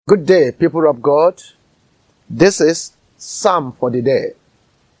Good day, people of God. This is Psalm for the day.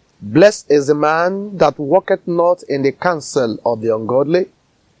 Blessed is the man that walketh not in the counsel of the ungodly,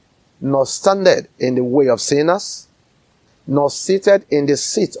 nor standeth in the way of sinners, nor sitteth in the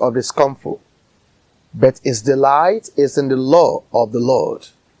seat of the scornful. But his delight is in the law of the Lord,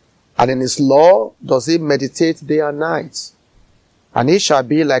 and in his law does he meditate day and night. And he shall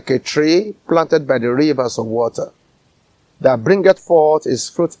be like a tree planted by the rivers of water, that bringeth forth his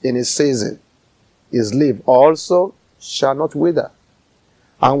fruit in his season. His leaf also shall not wither,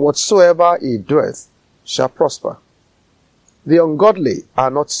 and whatsoever he doeth shall prosper. The ungodly are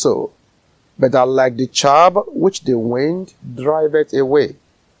not so, but are like the chaff which the wind driveth away.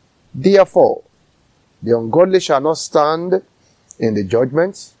 Therefore, the ungodly shall not stand in the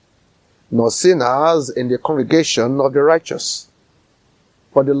judgment, nor sinners in the congregation of the righteous.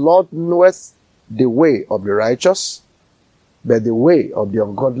 For the Lord knoweth the way of the righteous, but the way of the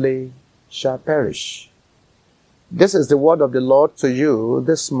ungodly shall perish. This is the word of the Lord to you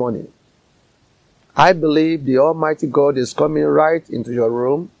this morning. I believe the Almighty God is coming right into your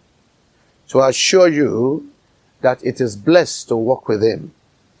room to assure you that it is blessed to walk with Him.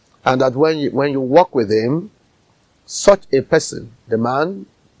 And that when you walk with Him, such a person, the man,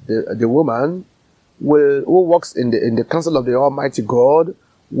 the woman, who walks in the counsel of the Almighty God,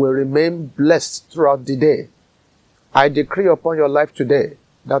 will remain blessed throughout the day. I decree upon your life today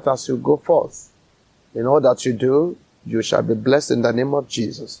that as you go forth, in all that you do, you shall be blessed in the name of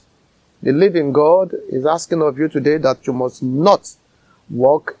Jesus. The living God is asking of you today that you must not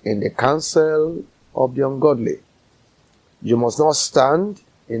walk in the counsel of the ungodly. You must not stand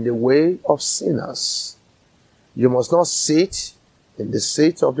in the way of sinners. You must not sit in the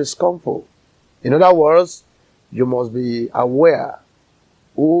seat of the scornful. In other words, you must be aware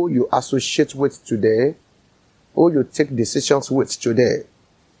who you associate with today, who you take decisions with today.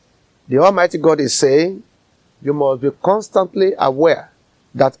 The Almighty God is saying, you must be constantly aware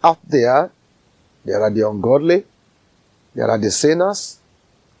that out there are the ungodly, there are the sinners,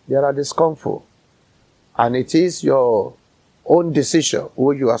 there are the scornful. And it is your own decision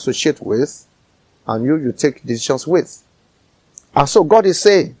who you associate with and who you take decisions with. And so God is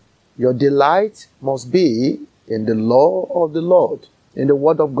saying, your delight must be in the law of the Lord, in the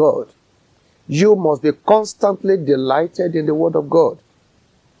word of God. You must be constantly delighted in the word of God.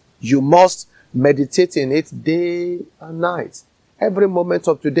 You must meditate in it day and night. Every moment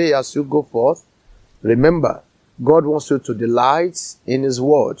of today as you go forth, remember, God wants you to delight in His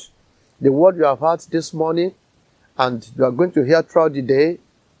word. The word you have heard this morning and you are going to hear throughout the day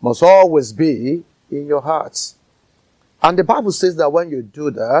must always be in your hearts. And the Bible says that when you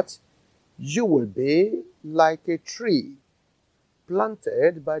do that, you will be like a tree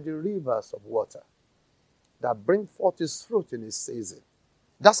planted by the rivers of water that bring forth its fruit in its season.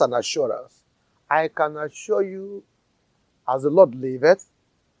 That's an assurance. I can assure you, as the Lord liveth,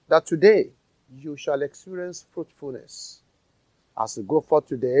 that today you shall experience fruitfulness. As you go forth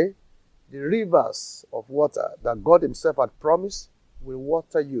today, the rivers of water that God Himself had promised will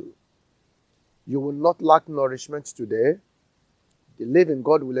water you. You will not lack nourishment today. The living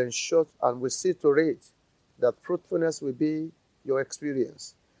God will ensure and will see to it that fruitfulness will be your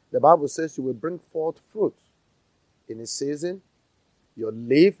experience. The Bible says you will bring forth fruit in its season. Your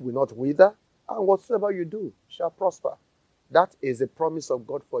leaf will not wither, and whatsoever you do shall prosper. That is the promise of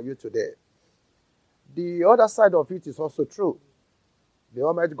God for you today. The other side of it is also true. The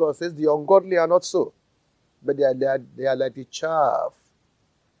Almighty God says the ungodly are not so, but they are like the chaff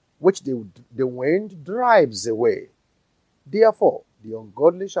which the wind drives away. Therefore, the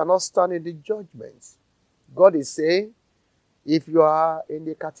ungodly shall not stand in the judgment. God is saying, if you are in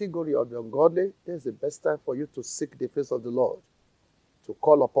the category of the ungodly, this is the best time for you to seek the face of the Lord, to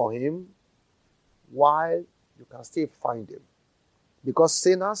call upon Him while you can still find Him. Because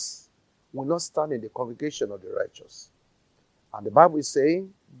sinners will not stand in the congregation of the righteous. And the Bible is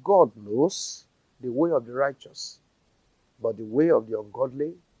saying, God knows the way of the righteous, but the way of the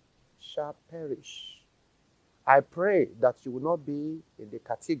ungodly shall perish. I pray that you will not be in the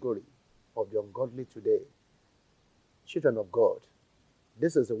category of the ungodly today. Children of God,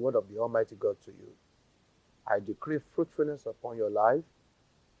 this is the word of the Almighty God to you. I decree fruitfulness upon your life.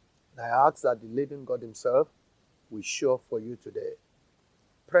 I ask that the living God Himself will show for you today.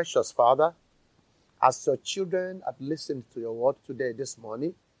 Precious Father, as your children have listened to your word today, this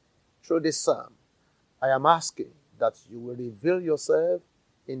morning, through this psalm, I am asking that you will reveal yourself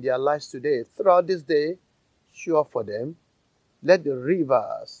in their lives today. Throughout this day, show for them. Let the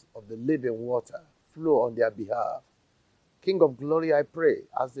rivers of the living water flow on their behalf. King of glory, I pray,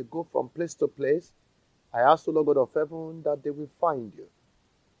 as they go from place to place, I ask, O Lord God of heaven, that they will find you.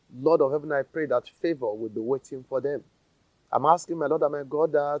 Lord of heaven, I pray that favor will be waiting for them. I'm asking my Lord and my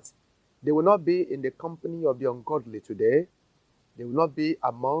God that they will not be in the company of the ungodly today. They will not be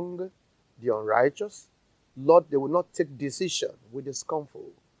among the unrighteous. Lord, they will not take decision with the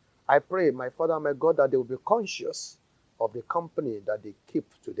scornful. I pray, my Father and my God, that they will be conscious of the company that they keep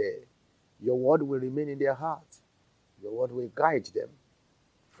today. Your word will remain in their heart. Your word will guide them.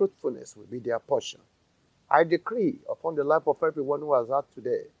 Fruitfulness will be their portion. I decree upon the life of everyone who has heard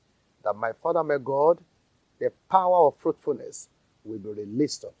today that my Father, my God, the power of fruitfulness will be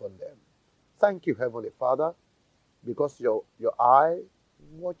released upon them. Thank you, Heavenly Father, because your eye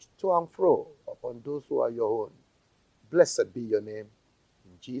watch to and fro upon those who are your own. Blessed be your name.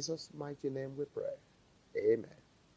 In Jesus' mighty name we pray. Amen.